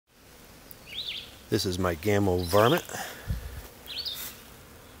This is my Gammo varmint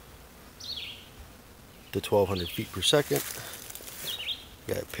to 1200 feet per second.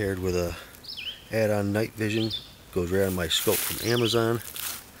 Got it paired with a add-on night vision. Goes right on my scope from Amazon.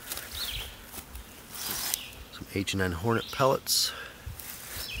 Some H&N Hornet pellets.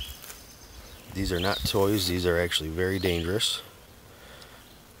 These are not toys, these are actually very dangerous.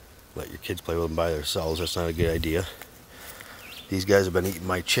 Let your kids play with them by themselves, that's not a good idea. These guys have been eating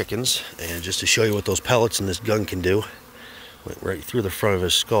my chickens, and just to show you what those pellets and this gun can do, went right through the front of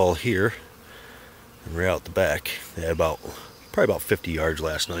his skull here and right out the back. They had probably about 50 yards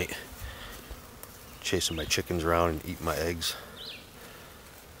last night, chasing my chickens around and eating my eggs.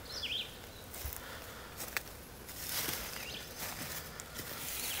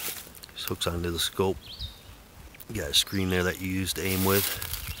 This hooks onto the scope. You got a screen there that you use to aim with.